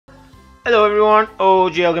Hello everyone,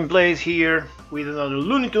 OGL Gameplays here with another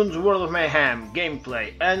Looney Tunes World of Mayhem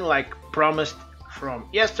gameplay, and like promised from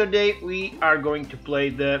yesterday we are going to play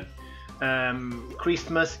the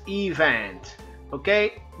Christmas event.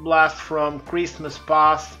 Okay, blast from Christmas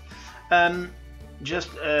past. Just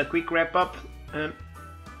a quick wrap up.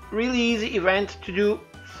 Really easy event to do.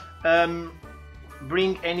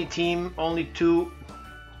 Bring any team, only 2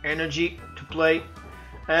 energy to play,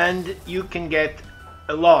 and you can get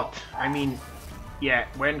a lot. I mean, yeah,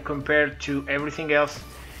 when compared to everything else,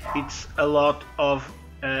 it's a lot of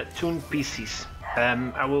tune pieces.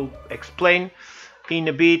 I will explain in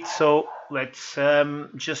a bit, so let's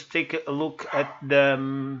just take a look at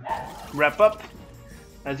the wrap up.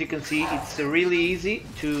 As you can see, it's really easy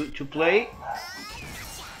to play,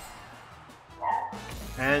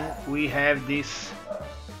 and we have this,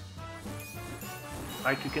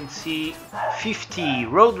 like you can see, 50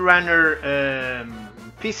 Roadrunner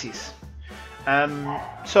pieces.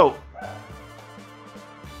 So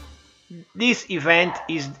this event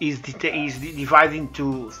is divided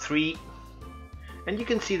into 3, and you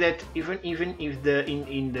can see that even if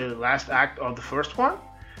in the last act of the first one,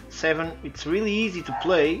 7, it's really easy to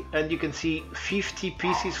play, and you can see 50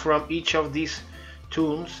 pieces from each of these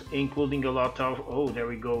tunes, including a lot of, oh, there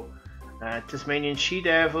we go, Tasmanian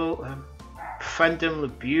She-Devil, Phantom Le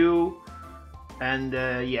Pew, and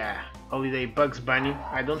yeah, Holiday Bugs Bunny.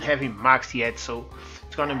 I don't have him maxed yet, so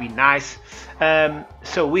it's gonna be nice.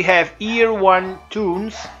 So we have year 1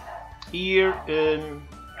 tunes, year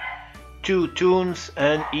 2 tunes,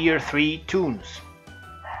 and year 3 tunes.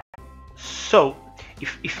 So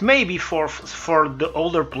if maybe for the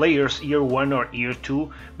older players, year 1 or year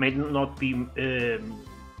 2 may not be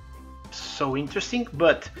so interesting,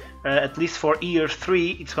 but at least for year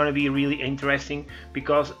 3 it's going to be really interesting,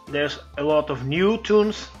 because there's a lot of new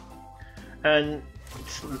tunes, and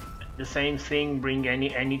it's the same thing, bring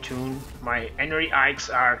any tune. My Henry Ikes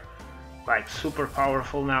are like super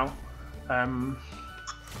powerful now,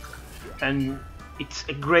 and it's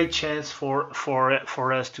a great chance for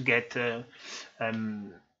us to get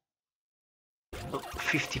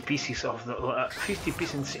 50 pieces of the 50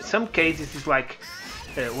 pieces. In some cases it's like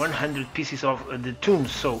 100 pieces of the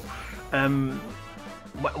tunes. So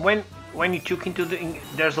when you took into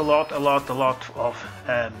there's a lot of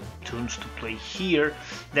tunes to play here.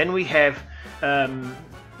 Then we have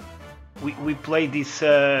we play this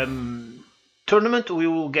tournament. We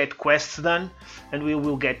will get quests done, and we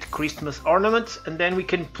will get Christmas ornaments, and then we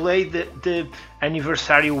can play the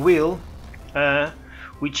anniversary wheel,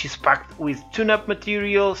 which is packed with tune-up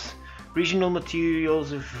materials, regional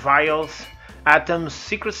materials, vials, atoms,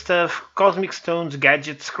 secret stuff, cosmic stones,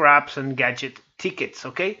 gadget scraps, and gadget tickets.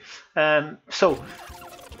 Okay, so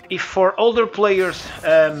if for older players,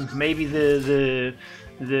 maybe the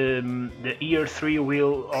year 3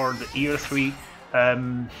 wheel or the year 3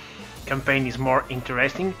 campaign is more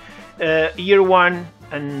interesting. Year 1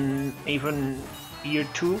 and even year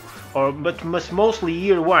 2, but mostly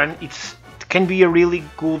year 1, it can be a really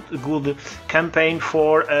good campaign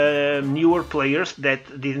for newer players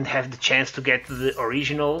that didn't have the chance to get the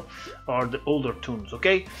original or the older tunes.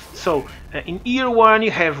 Okay, so in year 1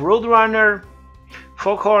 you have Roadrunner,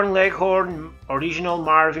 Foghorn Leghorn, Original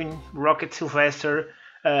Marvin, Rocket Sylvester,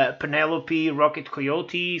 Penelope, Rocket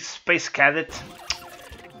Coyote, Space Cadet,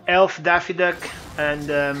 Elf Daffy Duck,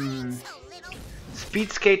 and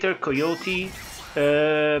Speed Skater Coyote,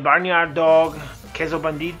 Barnyard Dog, Queso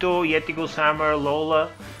Bandito, Yetigo Summer, Lola,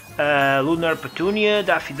 Lunar Petunia,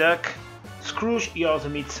 Daffy Duck, Scrooge,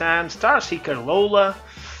 Yosemite Sam, Starseeker Lola,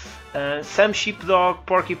 Sam Sheepdog,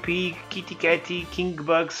 Porky Pig, Kitty Catty, King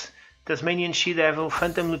Bugs, Tasmanian She-Devil,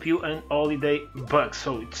 Phantom Le Pew, and Holiday Bugs.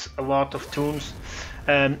 So it's a lot of tunes.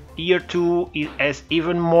 Year 2 has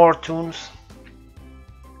even more tunes.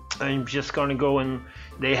 I'm just gonna go, and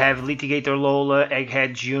they have Litigator Lola,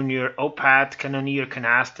 Egghead Jr., Opat, Cannoneer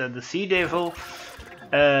Canasta, the Sea Devil,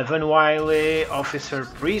 Van Wiley, Officer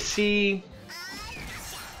Prissy,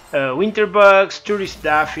 Winterbugs, Tourist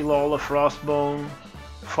Daffy, Lola Frostbone,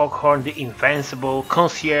 Foghorn the Invincible,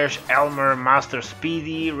 Concierge Elmer, Master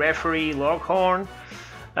Speedy, Referee Loghorn,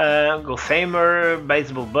 Gothamer,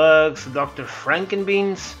 Baseball Bugs, Dr.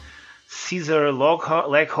 Frankenbeans, Caesar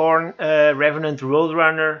Leghorn, Revenant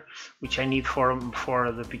Roadrunner, which I need for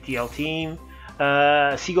the PTL team,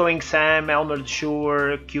 Seagoing Sam, Elmer the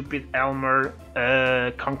Shore, Cupid Elmer,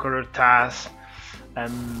 Conqueror Taz,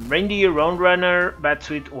 Reindeer Roadrunner,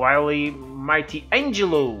 Batsweet Wiley, Mighty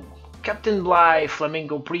Angelo, Captain Bligh,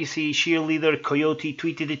 Flamingo Prissy, Cheerleader Coyote,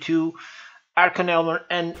 Tweety the 2, Archon Elmer,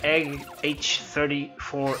 and Egg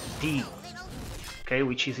H34D. Okay,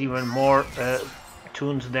 which is even more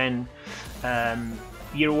tunes than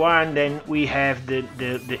year 1. Then we have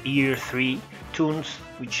the year 3 tunes,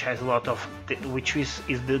 which has a lot of which is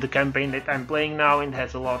the campaign that I'm playing now, and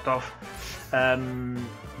has a lot of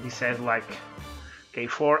this has like, okay,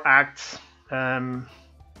 4 acts.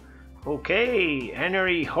 Okay,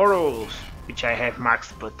 Henry Horrors, which I have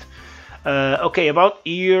maxed, but okay, about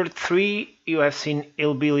year 3 you have seen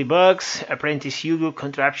Hillbilly Bugs, Apprentice Hugo,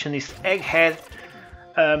 Contraptionist Egghead,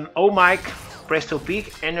 Oh Mike, Presto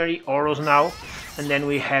Pig, Henry Horrors now, and then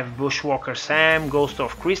we have Bushwalker Sam, Ghost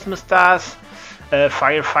of Christmas Taz,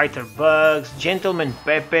 Firefighter Bugs, Gentleman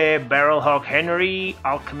Pepe, Barrelhawk Henry,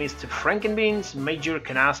 Alchemist Frankenbeans, Major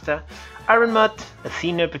Canasta, Iron Mutt,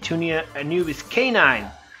 Athena Petunia, Anubis Canine,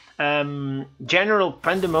 General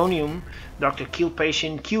Pandemonium, Dr.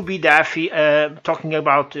 Killpatient, QB Daffy. Talking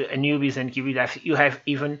about Anubis and QB Daffy, you have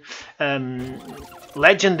even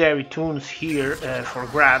legendary tunes here for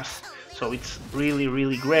grabs, so it's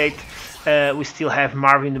really great. We still have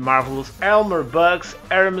Marvin the Marvelous, Elmer Bugs,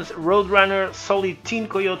 Hermes, Roadrunner, Solid Teen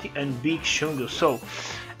Coyote, and Big Shungo. So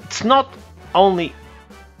it's not only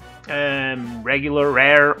regular,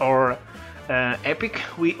 rare, or epic.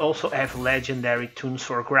 We also have legendary tunes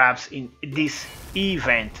for grabs in this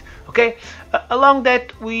event. Okay, along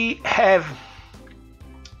that we have,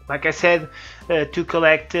 like I said, to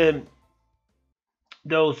collect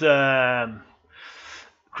those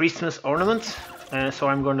Christmas ornaments. So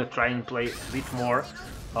I'm gonna try and play a bit more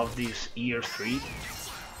of this year 3.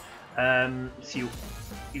 So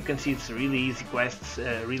you can see it's really easy quests,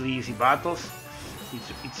 really easy battles.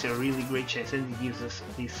 It's a really great chance, and it gives us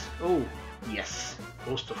this. Oh yes,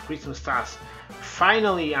 Ghost of Christmas Stars.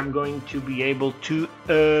 Finally, I'm going to be able to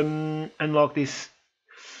unlock this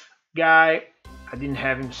guy. I didn't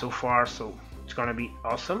have him so far, so it's gonna be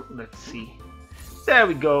awesome. Let's see. There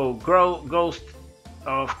we go. Ghost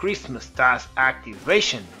of Christmas Task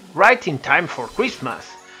activation, right in time for Christmas.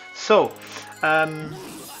 So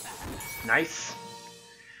nice,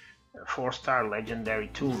 4-star legendary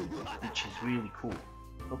tool, which is really cool.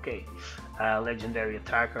 Okay, legendary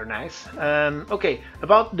attacker, nice. Okay,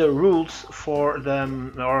 about the rules for the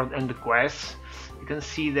and the quests, you can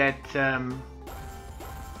see that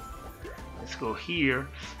let's go here.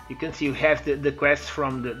 You can see we have the quests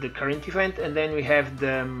from the current event, and then we have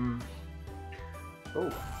the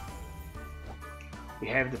we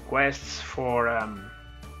have the quests for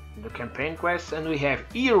the campaign quests, and we have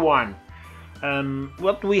year 1.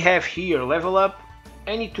 What we have here: level up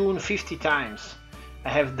any toon 50 times. I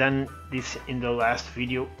have done this in the last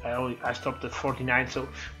video. I stopped at 49. So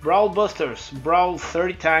Brawl Busters, brawl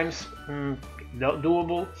 30 times,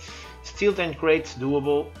 doable. Steal 10 crates,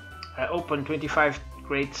 doable. Open 25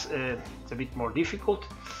 crates, it's a bit more difficult.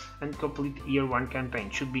 And complete year 1 campaign,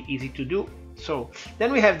 should be easy to do. So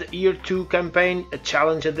then we have the year 2 campaign, a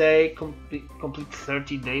challenge a day, complete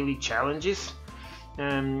 30 daily challenges.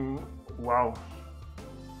 Wow,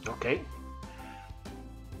 okay.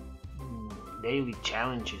 Daily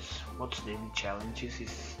challenges, what's daily challenges?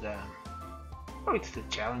 Is the, oh, it's the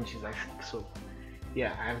challenges, I think. So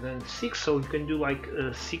yeah, I've done 6, so you can do like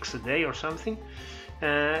 6 a day or something.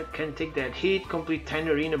 Can take that hit, complete 10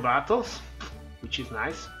 arena battles, which is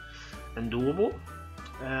nice and doable.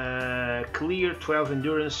 Clear 12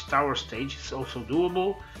 endurance tower stages, also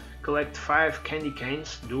doable. Collect 5 candy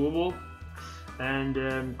canes, doable.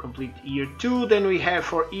 And complete year 2. Then we have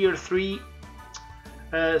for year 3,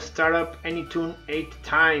 start up any toon 8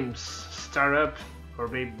 times. Start up, or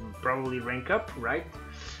maybe probably rank up, right?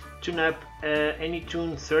 Tune up any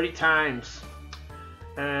toon 30 times.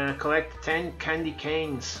 Collect 10 candy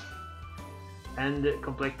canes, and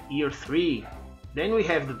complete year 3. Then we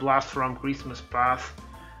have the Blast from Christmas Path.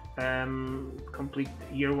 Complete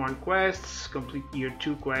year 1 quests, complete year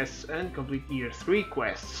 2 quests, and complete year 3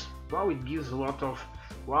 quests. Wow, it gives a lot of,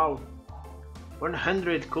 wow,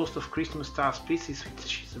 100 Coast of Christmas Task pieces,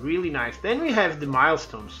 which is really nice. Then we have the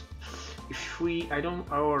milestones. If we, I don't,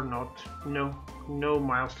 or not, no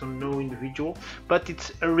milestone, no individual, but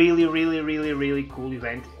it's a really cool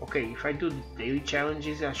event. Okay, if I do the daily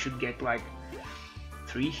challenges, I should get like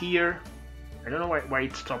 3 here. I don't know why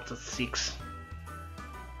it stopped at 6.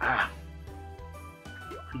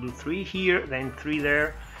 If we do 3 here, then 3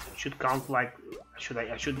 there, should count like,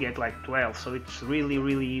 I should get like 12. So it's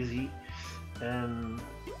really easy to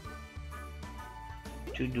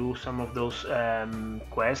do some of those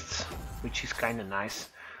quests, which is kind of nice.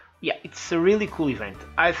 Yeah, it's a really cool event.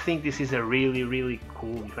 I think this is a really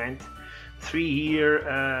cool event. 3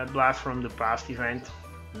 here, Blast from the Past event.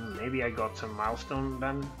 Maybe I got some milestone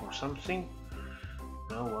done or something.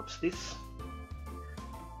 No, what's this?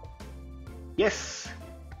 Yes,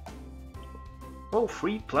 Oh,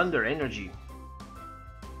 free plunder energy.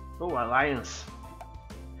 Oh, alliance.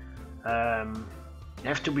 You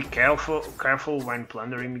have to be careful when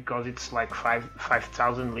plundering, because it's like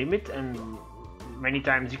 5,000 limit, and many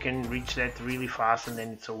times you can reach that really fast, and then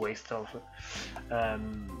it's a waste of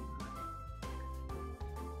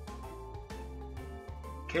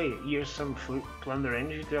okay, here's some plunder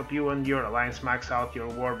energy to help you and your alliance max out your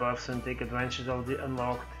war buffs and take advantage of the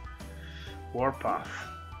unlocked warpath.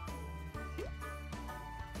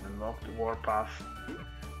 Unlocked warpath.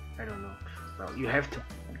 I don't know. Well, you have to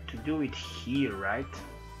do it here, right?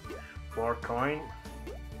 War coin.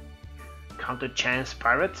 Counter chance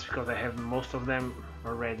pirates, because I have most of them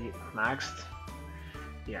already maxed.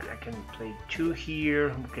 Yeah, I can play 2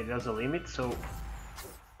 here. Okay, there's a limit, so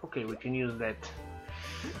okay, we can use that.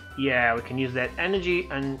 Yeah, we can use that energy,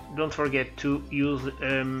 and don't forget to use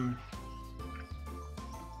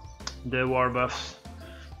the war buffs.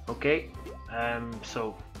 Okay,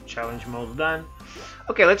 so challenge mode done.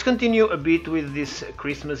 Okay, let's continue a bit with this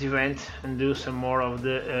Christmas event and do some more of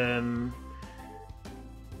the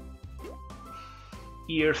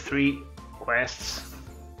year 3 quests.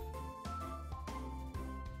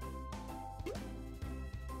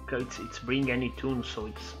 Okay, it's bring any tune, so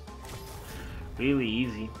it's really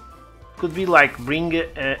easy. Could be like bring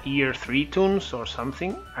year 3 tunes or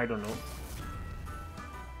something, I don't know.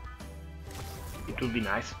 It would be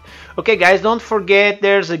nice. Okay guys, don't forget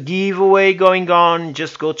there's a giveaway going on.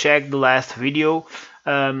 Just go check the last video,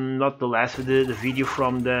 not the last, the video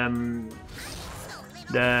from the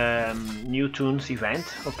new tunes event.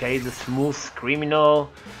 Okay, the Smooth Criminal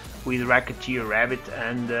with Racketeer Rabbit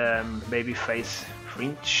and Babyface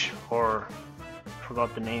Fringe, or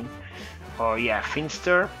forgot the name, or yeah,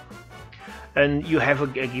 Finster. And you have a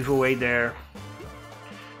giveaway there.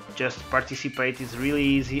 Just participate, it's really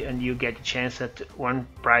easy, and you get a chance at one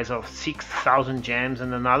prize of 6,000 gems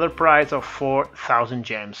and another prize of 4,000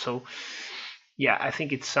 gems. So yeah, I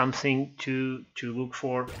think it's something to look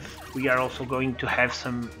for. We are also going to have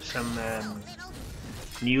some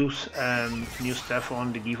new stuff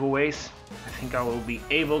on the giveaways. I think I will be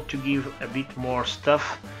able to give a bit more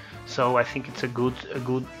stuff, so I think it's a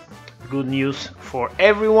good news for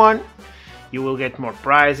everyone. You will get more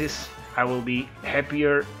prizes. I will be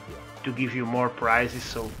happier to give you more prizes,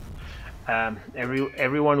 so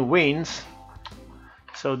everyone wins.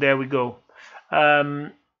 So there we go.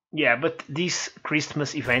 Yeah, but this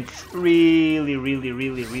Christmas event is really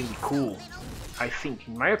cool. I think,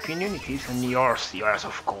 in my opinion, it is, and yours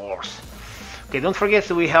of course. Okay, don't forget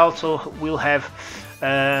that we also will have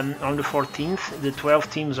on the 14th the 12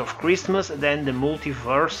 teams of Christmas, then the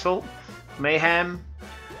multiversal Mayhem.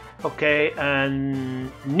 Okay,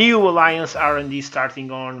 and new alliance R&D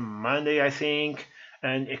starting on Monday, I think,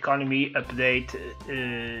 and economy update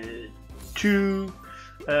 2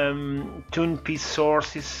 tune piece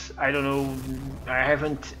sources. I don't know, I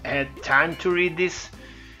haven't had time to read this.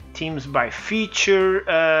 Teams by feature.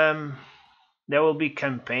 There will be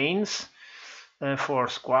campaigns for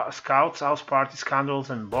scouts, house party,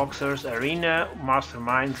 scoundrels and boxers, arena,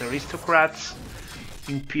 masterminds, aristocrats,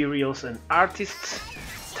 imperials and artists.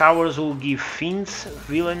 Towers will give fiends,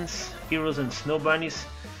 villains, heroes and snow bunnies.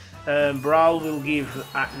 Brawl will give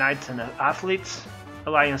knights and athletes.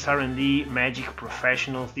 Alliance R&D, magic,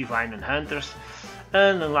 professionals, divine and hunters.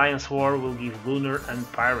 And Alliance War will give lunar and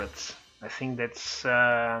pirates. I think that's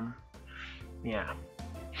yeah.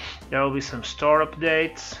 There will be some store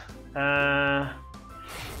updates. I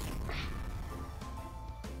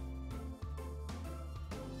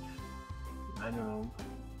don't know,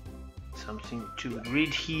 something to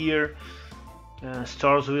read here.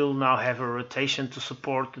 Stores will now have a rotation to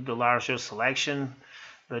support the larger selection,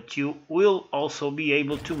 but you will also be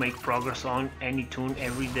able to make progress on any tune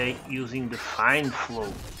every day using the find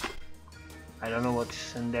flow. I don't know what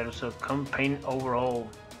is, and there's a campaign overhaul.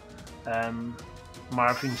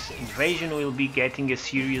 Marvin's Invasion will be getting a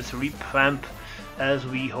serious revamp as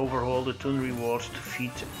we overhaul the tune rewards to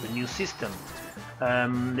fit the new system.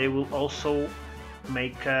 They will also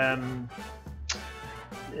make the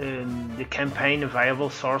campaign a viable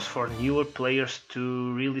source for newer players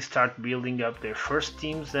to really start building up their first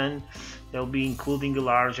teams, and they'll be including a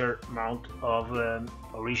larger amount of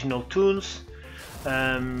original tunes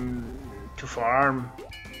to farm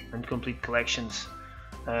and complete collections.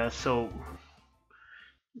 So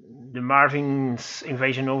the Marvin's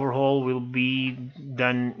Invasion overhaul will be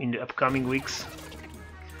done in the upcoming weeks.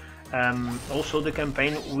 Also the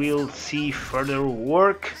campaign will see further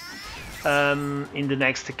work in the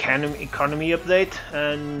next economy update,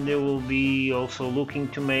 and they will be also looking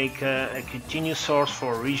to make a continuous source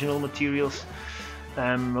for regional materials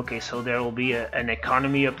Okay, so there will be an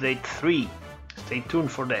economy update 3. Stay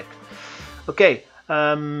tuned for that. Okay,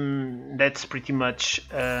 that's pretty much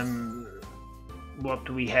what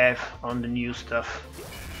we have on the new stuff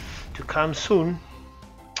to come soon.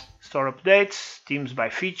 Store updates, teams by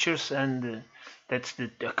features, and that's the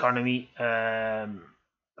economy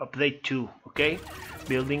update 2. Okay,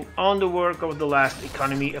 building on the work of the last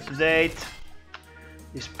economy update.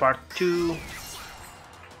 This part 2,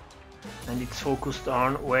 and it's focused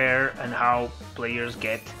on where and how players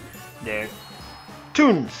get their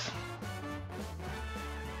tunes.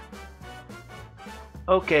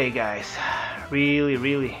 Okay guys, really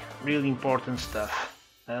important stuff.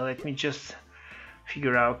 Let me just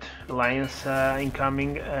figure out Alliance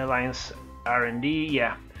incoming, Alliance R&D.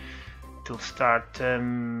 Yeah, to start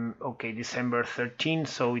okay, December 13th,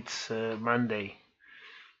 so it's Monday,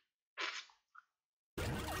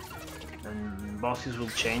 and bosses will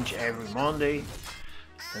change every Monday,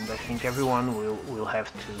 and I think everyone will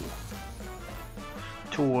have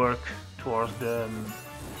to work towards the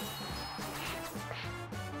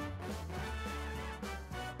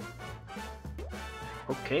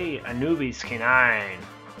okay, Anubis Canine,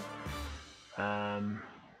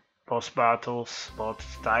 boss battles, boss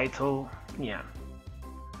title. Yeah,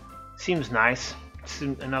 seems nice. It's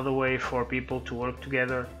another way for people to work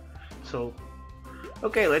together. So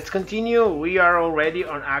okay, let's continue. We are already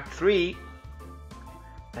on Act 3,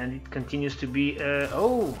 and it continues to be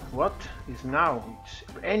oh, what is now? It's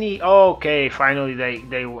any okay, finally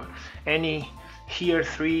they were any here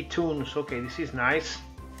 3 tunes. Okay, this is nice.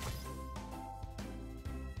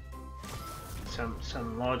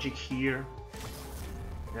 Some logic here.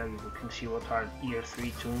 Now you can see what are year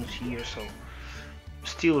 3 tunes here, so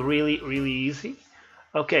still really easy.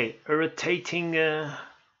 Okay, rotating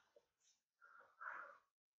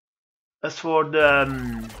as for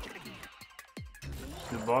the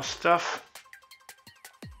boss stuff,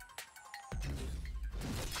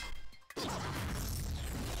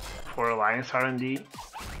 for Alliance R&D,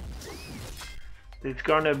 it's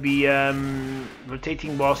gonna be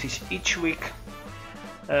rotating bosses each week.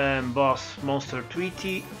 Boss Monster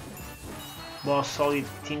Tweety, Boss Solid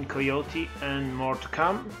Tin Coyote, and more to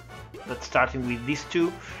come. But starting with these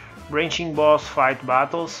 2, branching boss fight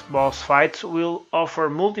battles. Boss fights will offer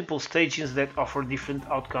multiple stages that offer different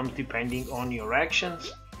outcomes depending on your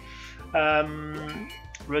actions.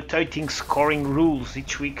 Rotating scoring rules.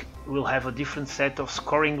 Each week will have a different set of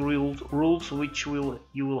scoring rules which you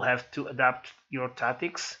will have to adapt your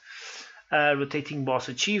tactics. Rotating boss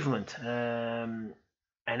achievement.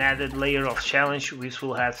 An added layer of challenge which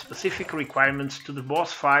will have specific requirements to the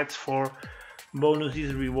boss fights for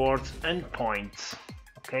bonuses, rewards, and points.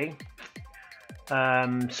 Okay,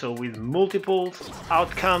 so with multiple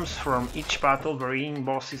outcomes from each battle, varying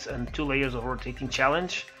bosses, and 2 layers of rotating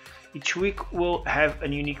challenge, each week will have a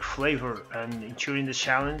unique flavor, and ensuring the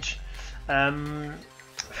challenge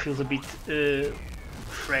feels a bit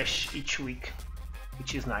fresh each week,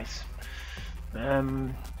 which is nice.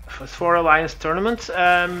 As for Alliance tournaments,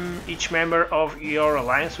 each member of your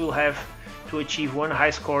Alliance will have to achieve 1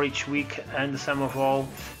 high score each week, and the sum of all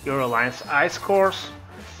your Alliance high scores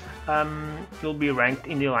will be ranked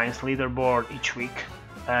in the Alliance leaderboard each week.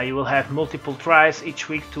 You will have multiple tries each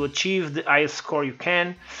week to achieve the highest score you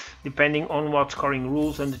can, depending on what scoring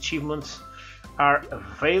rules and achievements are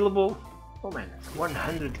available. Oh man,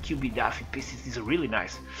 100 QB Daffy pieces is really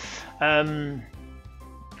nice.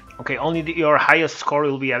 Okay, only your highest score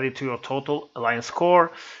will be added to your total Alliance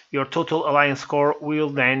score. Your total Alliance score will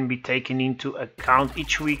then be taken into account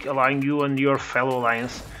each week, allowing you and your fellow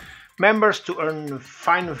Alliance members to earn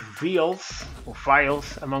fine vials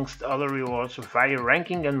amongst other rewards via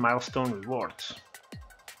ranking and milestone rewards.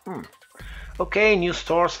 Okay, new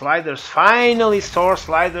store sliders. Finally, store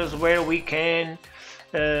sliders where we can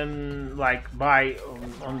like buy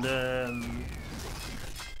on the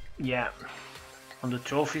yeah, on the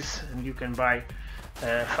trophies, and you can buy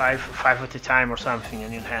 5 at a time or something,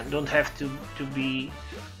 and you don't have to be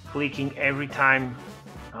clicking every time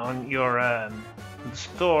on your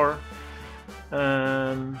store.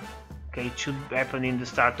 Okay, it should happen in the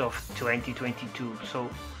start of 2022, so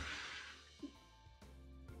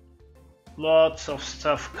lots of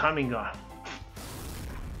stuff coming on.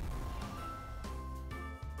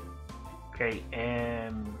 Okay,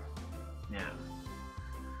 yeah.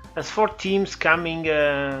 As for teams coming,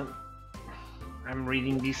 I'm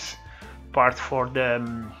reading this part for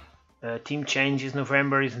the team changes.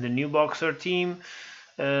 November is the new boxer team,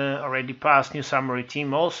 already passed. New samurai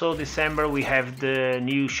team also. December we have the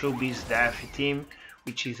new showbiz Daffy team,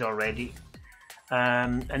 which is already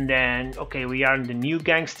And then okay, we are in the new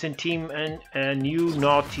gangster team, and a new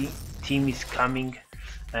naughty team is coming,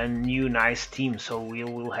 and new nice team. So we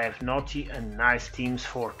will have naughty and nice teams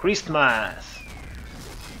for Christmas.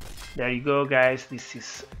 There you go, guys. This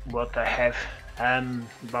is what I have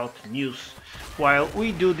about news while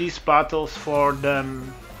we do these battles for the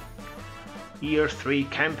year 3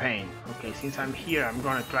 campaign. Okay, since I'm here, I'm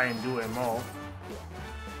gonna try and do them all.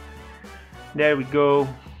 There we go.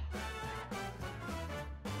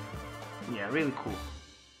 Yeah, really cool.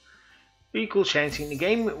 Really cool change in the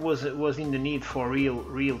game. Was in the need for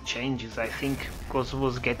real changes, I think, because it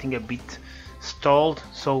was getting a bit stalled.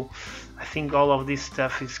 So I think all of this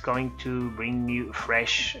stuff is going to bring new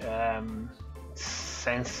fresh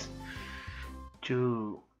sense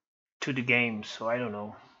to the game. So I don't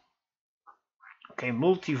know. Okay,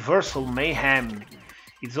 Multiversal Mayhem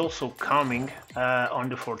is also coming on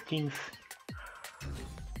the 14th.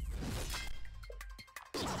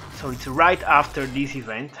 So it's right after this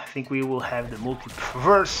event. I think we will have the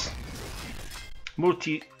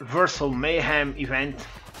Multiversal Mayhem event.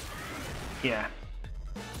 Yeah.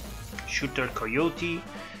 Shooter Coyote,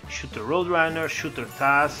 Shooter Roadrunner, Shooter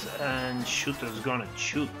Taz, and Shooter's Gonna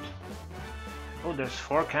Shoot. Oh, there's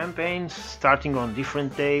 4 campaigns starting on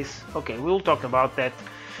different days. Okay, we'll talk about that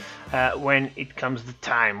when it comes the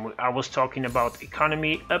time. I was talking about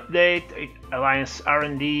economy update, Alliance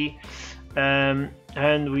R&D,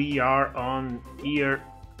 and we are on here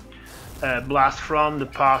Blast from the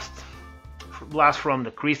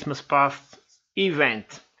Christmas Past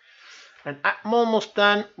event. And I'm almost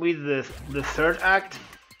done with the 3rd act.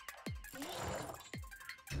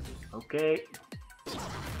 Okay.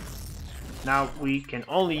 Now we can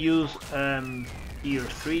only use year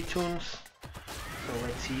 3 tunes. So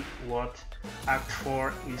let's see what Act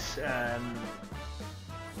 4 is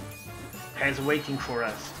has waiting for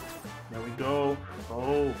us. There we go.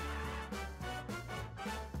 Oh,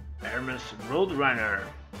 Hermes Roadrunner.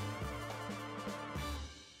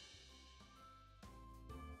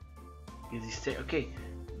 Is this okay?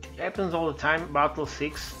 It happens all the time. Battle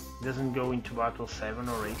 6 doesn't go into Battle 7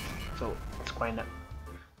 or 8, so it's quite not.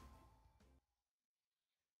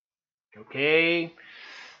 Okay,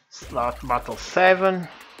 slot Battle 7.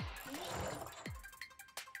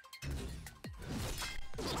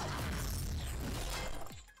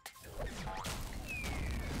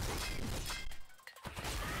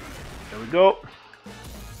 There we go.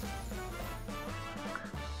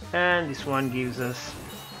 And this one gives us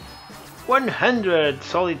 100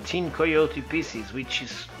 solid tin coyote pieces, which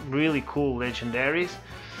is really cool legendaries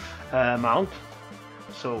mount.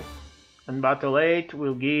 So, and battle 8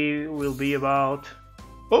 will be about,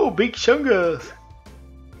 oh, big chungus.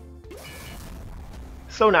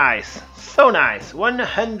 So nice, so nice.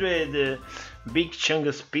 100 big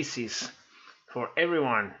chungus pieces for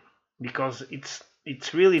everyone, because it's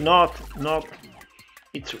really not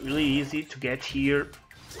it's really easy to get here.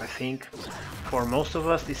 I think for most of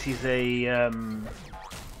us this is a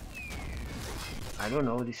I don't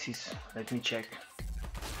know, this is, let me check.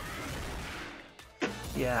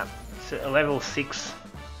 Yeah, it's a level 6,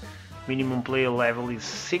 minimum player level is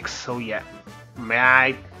 6, so yeah,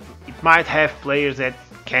 it might have players that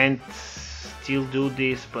can't still do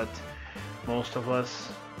this, but most of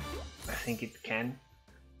us, I think it can.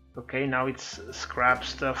 Okay, now it's scrap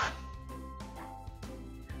stuff.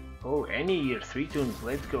 Oh, any year 3 tunes,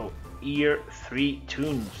 let's go. Year 3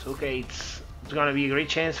 tunes. Okay, it's gonna be a great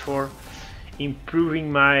chance for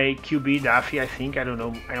improving my QB Daffy, I think. I don't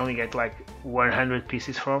know, I only get like 100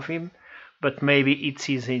 pieces from him, but maybe it's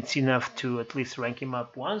enough to at least rank him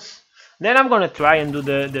up once. Then I'm gonna try and do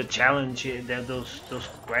the challenge, those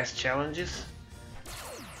quest challenges.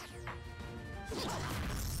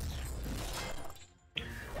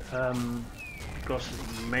 Because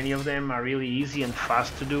many of them are really easy and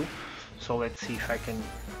fast to do. So let's see if I can.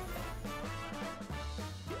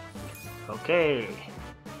 Okay,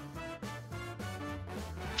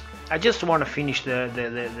 I just want to finish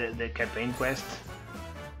the campaign quest.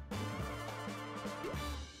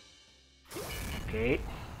 Okay,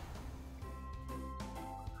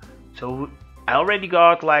 so I already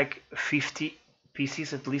got like 50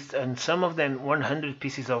 pieces at least, and some of them 100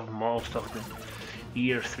 pieces of most of the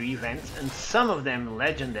year 3 events, and some of them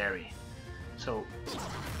legendary, so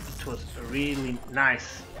it was really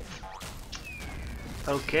nice.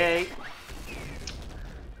 Okay,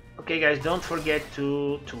 guys, don't forget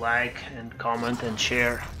to like and comment and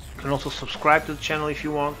share. You can also subscribe to the channel if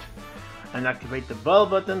you want, and activate the bell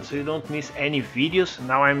button so you don't miss any videos.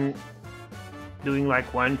 Now I'm doing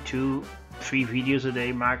like 1, 2, 3 videos a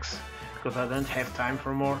day max, because I don't have time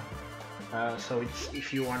for more. So it's,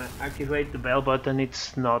 if you want to activate the bell button,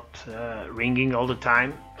 it's not ringing all the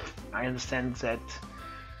time. I understand that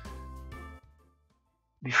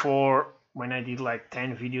before, when I did like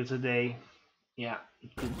 10 videos a day, yeah,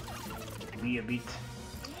 it could be a bit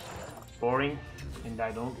boring, and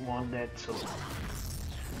I don't want that. So,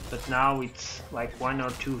 but now it's like 1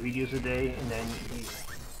 or 2 videos a day, and then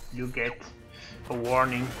you get a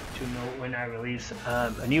warning to know when I release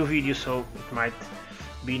a new video. So it might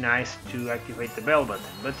be nice to activate the bell button,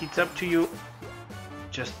 but it's up to you.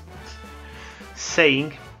 Just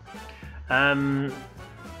saying.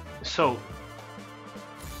 So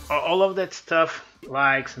all of that stuff,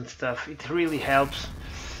 likes and stuff, it really helps.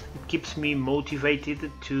 It keeps me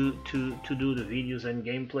motivated to do the videos and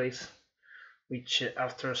gameplays, which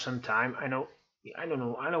after some time, I don't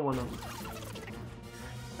know,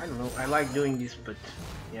 I like doing this, but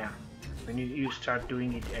yeah, when you start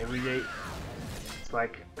doing it every day, it's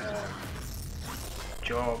like a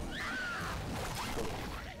job.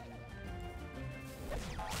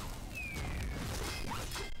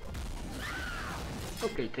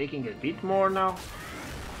 Okay, taking a bit more now,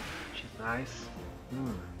 which is nice.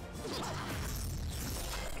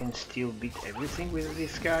 Can still beat everything with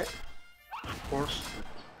this guy, of course. But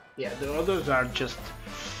yeah, the others are just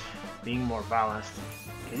being more balanced.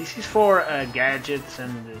 Okay, this is for gadgets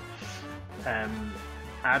and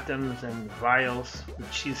atoms and vials,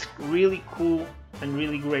 which is really cool and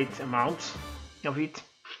really great amounts of it.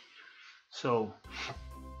 So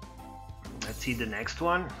let's see the next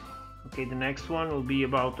one. Okay, the next one will be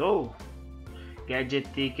about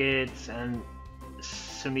gadget tickets and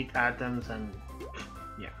summit atoms, and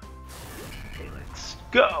yeah. Okay, let's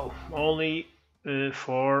go. Only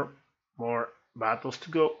 4 more battles to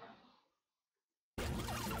go.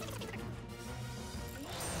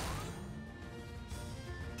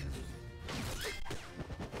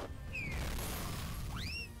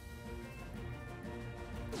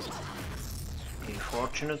 Okay,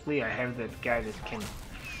 fortunately I have that guy that can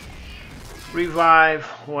revive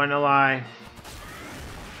one ally.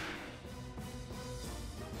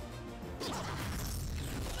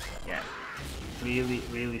 Yeah,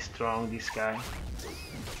 really strong, this guy.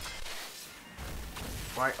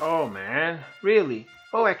 Why? Oh man, really?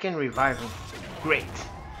 Oh, I can revive him. Great.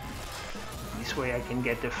 This way I can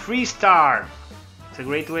get a free star. It's a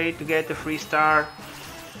great way to get a free star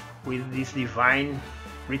with these divine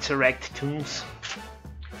resurrect tunes.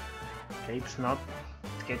 Okay, it's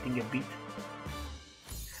getting a bit.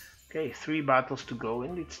 Okay, 3 battles to go,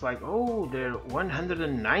 and it's like, oh, they're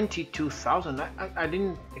 192,000. I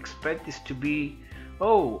didn't expect this to be.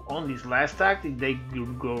 Oh, on this last act, they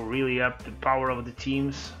go really up the power of the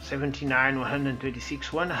teams. 79,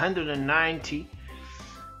 126, 190.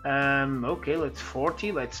 Okay, let's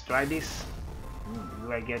 40. Let's try this.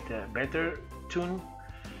 Do I get a better tune?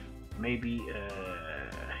 Maybe a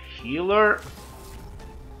healer,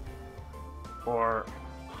 or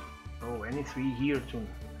any 3 here tune.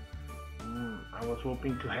 I was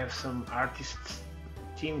hoping to have some artists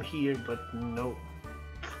team here, but no.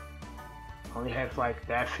 Only have like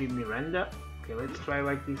Daffy, Miranda. Okay, let's try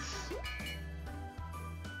like this.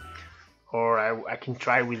 Or I can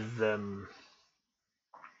try with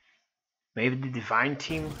maybe the Divine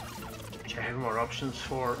team, which I have more options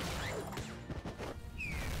for.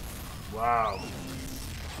 Wow.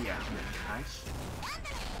 Yeah, nice.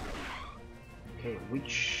 Okay,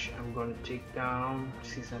 which I'm gonna take down.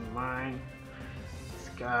 This isn't mine. This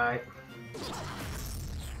guy.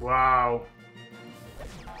 Wow.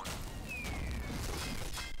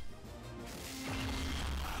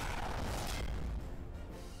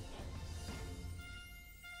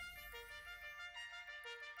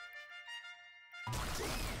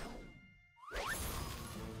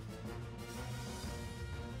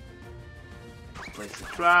 Place the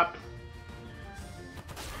trap.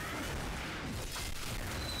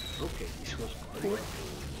 Okay, this was cool.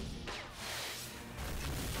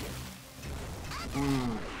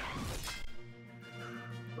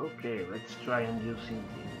 Okay, let's try and using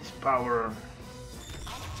this power.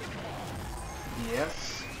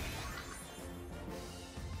 Yes.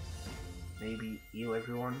 Maybe heal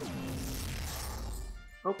everyone.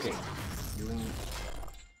 Okay, doing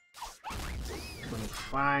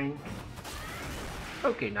fine.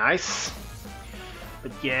 Okay, nice.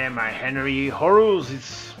 But yeah, my Henry Horus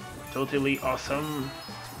is totally awesome.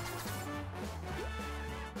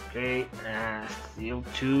 Okay, still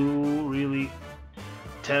 2 really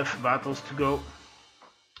tough battles to go.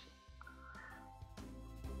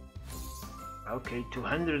 Okay,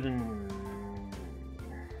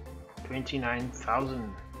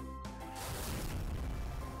 229,000.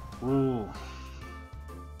 Ooh.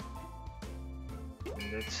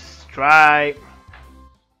 let's try.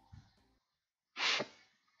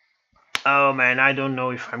 Oh man, I don't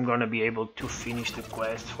know if I'm gonna be able to finish the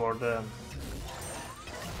quest for the...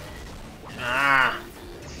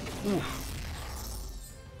 Oof.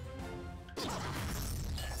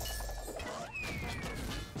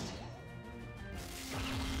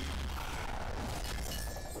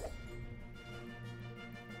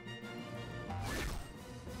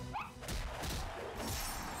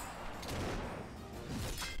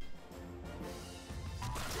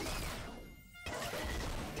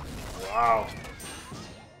 Wow.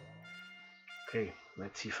 Okay,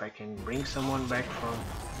 let's see if I can bring someone back from...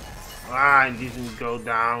 it didn't go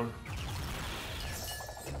down.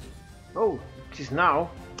 Oh, it is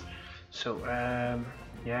now. So,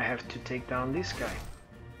 yeah, I have to take down this guy.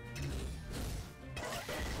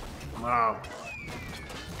 Wow.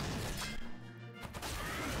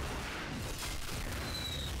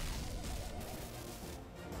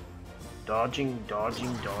 Dodging,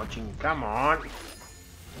 dodging, dodging. Come on.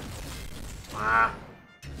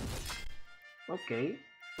 Okay.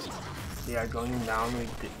 They are going down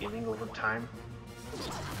with the healing over time.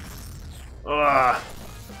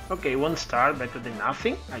 Okay, 1 star, better than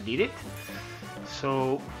nothing. I did it.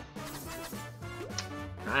 So...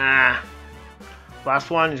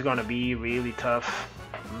 last one is gonna be really tough.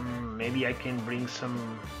 Maybe I can bring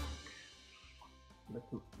some... But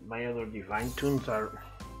my other divine tunes are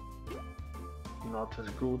not as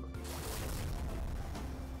good.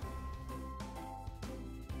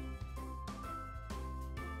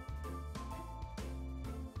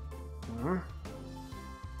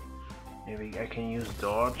 Maybe I can use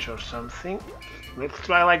dodge or something. Let's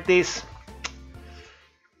try like this.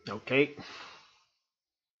 Okay.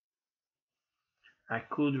 I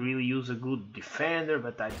could really use a good defender,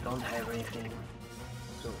 but I don't have anything.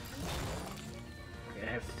 So I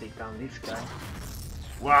have to take down this guy.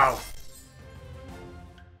 Wow!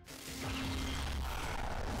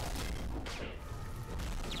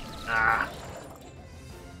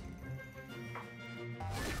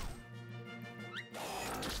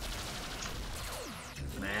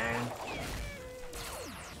 Man.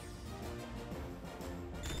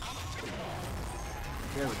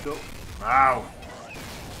 There we go. Wow.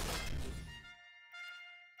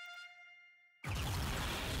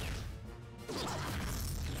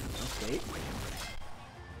 Okay.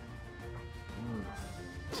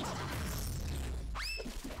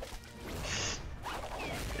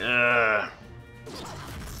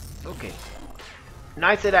 Okay.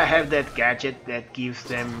 Nice that I have that gadget that gives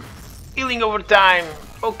them healing over time.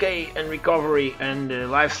 Okay, and recovery and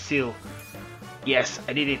lifesteal. Yes,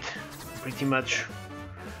 I did it pretty much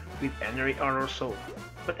with Energy Honor Soul.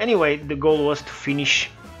 But anyway, the goal was to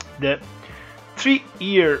finish the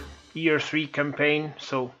year 3 campaign.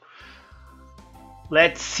 So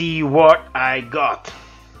let's see what I got.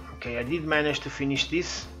 Okay, I did manage to finish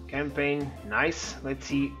this campaign. Nice. Let's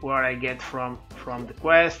see what I get from the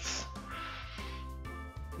quests.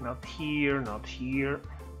 Not here, not here.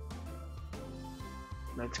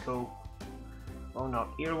 Let's go. Oh no,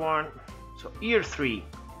 year 1. So year 3.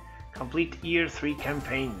 Complete year 3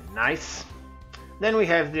 campaign. Nice. Then we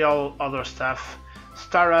have the all other stuff.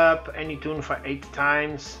 Star up, any tune for 8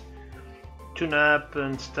 times. Tune up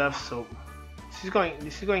and stuff. So this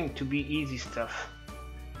is going to be easy stuff.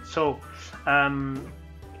 So I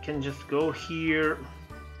can just go here.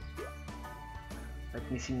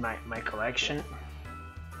 Let me see my collection.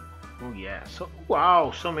 Oh yeah, so wow,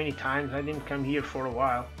 so many times. I didn't come here for a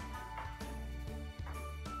while.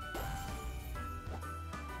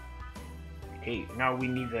 Okay, now we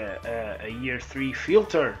need a year 3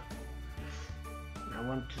 filter. I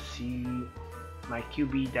want to see my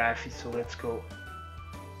QB Daffy, so let's go.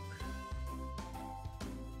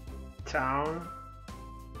 Town.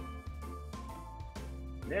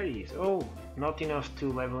 There he is. Oh, not enough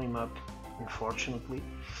to level him up, unfortunately,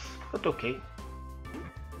 but okay.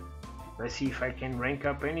 Let's see if I can rank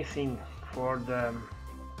up anything for the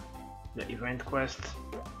event quest.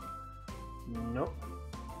 Nope.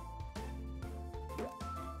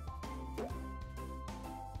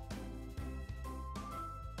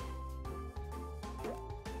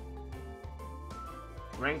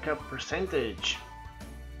 Rank up percentage.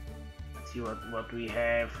 Let's see what we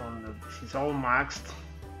have on the... This is all maxed.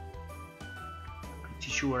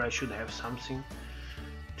 Pretty sure I should have something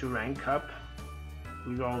to rank up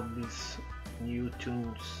with all these new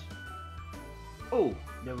tunes. Oh,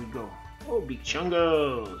 there we go. Oh, big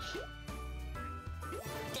chungos.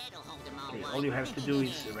 Okay, all you have to do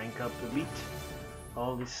is rank up a bit.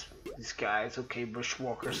 All these guys. Okay,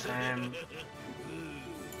 Bushwalker Sam.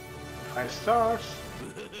 5 stars.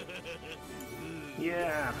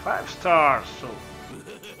 Yeah, 5 stars. So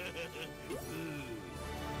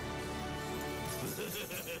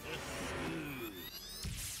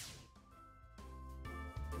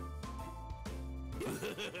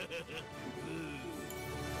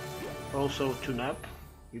also tune up.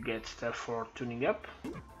 You get stuff for tuning up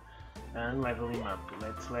and level him up.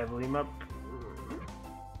 Let's level him up.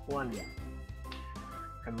 1.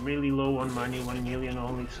 I'm really low on money, 1 million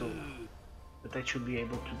only, so but I should be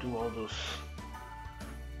able to do all those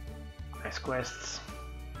nice quests.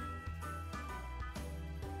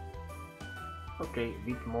 Okay, a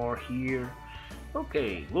bit more here.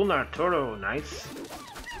 Okay, Lunar Toro, nice.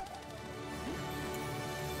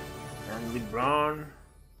 And LeBron.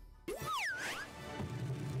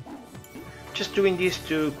 Just doing this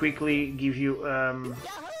to quickly give you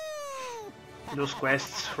those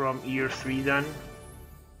quests from year 3 done.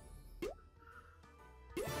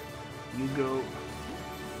 You go.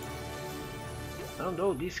 Oh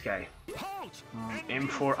no, this guy.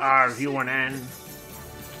 M4R V1N.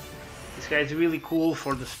 This guy is really cool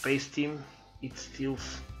for the space team. It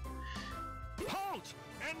steals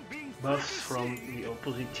buffs from the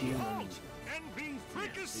opposite team and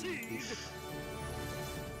this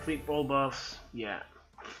flip all buffs. Yeah.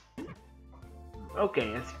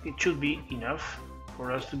 Okay, I think it should be enough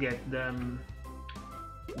for us to get the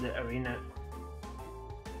arena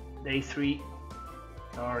day 3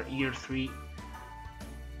 or year 3.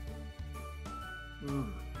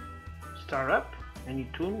 Star up. Any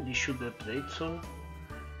tune, this should update soon.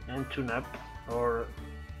 And tune up or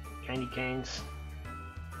candy canes.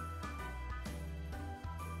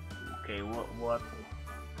 Okay, what?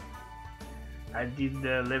 I did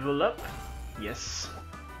the level up. Yes.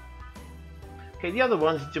 Okay, the other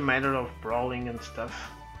ones it's a matter of brawling and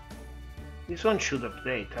stuff. This one should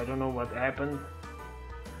update. I don't know what happened.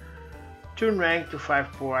 Turn rank to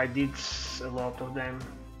 5-4. I did a lot of them.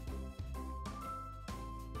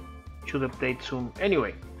 Should update soon.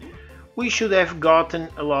 Anyway, we should have gotten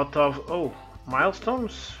a lot of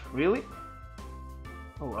milestones. Really?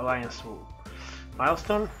 Oh, alliance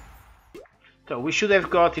milestone. So we should have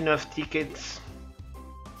got enough tickets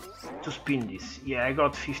to spin this. Yeah, I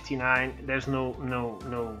got 59. There's no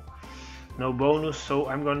bonus, so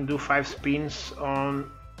I'm gonna do 5 spins on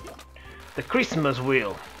the Christmas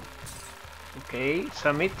wheel. Okay,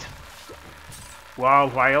 summit. Wow,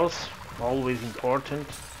 vials, always important.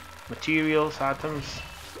 Materials, atoms,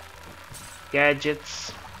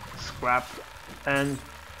 gadgets, scrap, and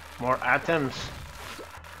more atoms.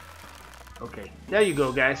 Okay, there you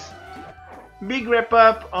go, guys. Big wrap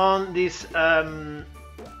up on this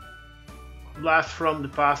blast from the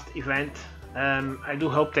past event. I do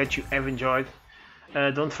hope that you have enjoyed.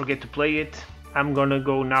 Don't forget to play it. I'm gonna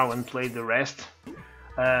go now and play the rest.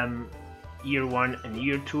 Year 1 and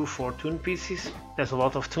year 2 for tune pieces. There's a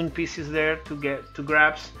lot of tune pieces there to get to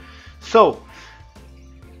grabs. So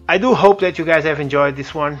I do hope that you guys have enjoyed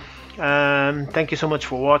this one. Thank you so much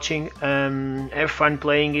for watching. Have fun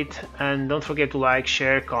playing it, and don't forget to like,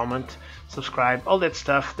 share, comment, subscribe, all that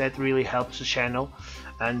stuff that really helps the channel.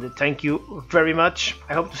 And thank you very much.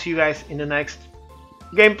 I hope to see you guys in the next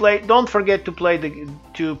gameplay. Don't forget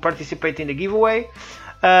to participate in the giveaway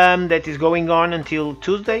that is going on until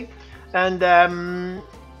Tuesday. And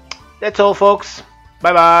that's all, folks.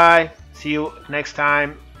 Bye bye. See you next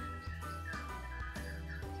time.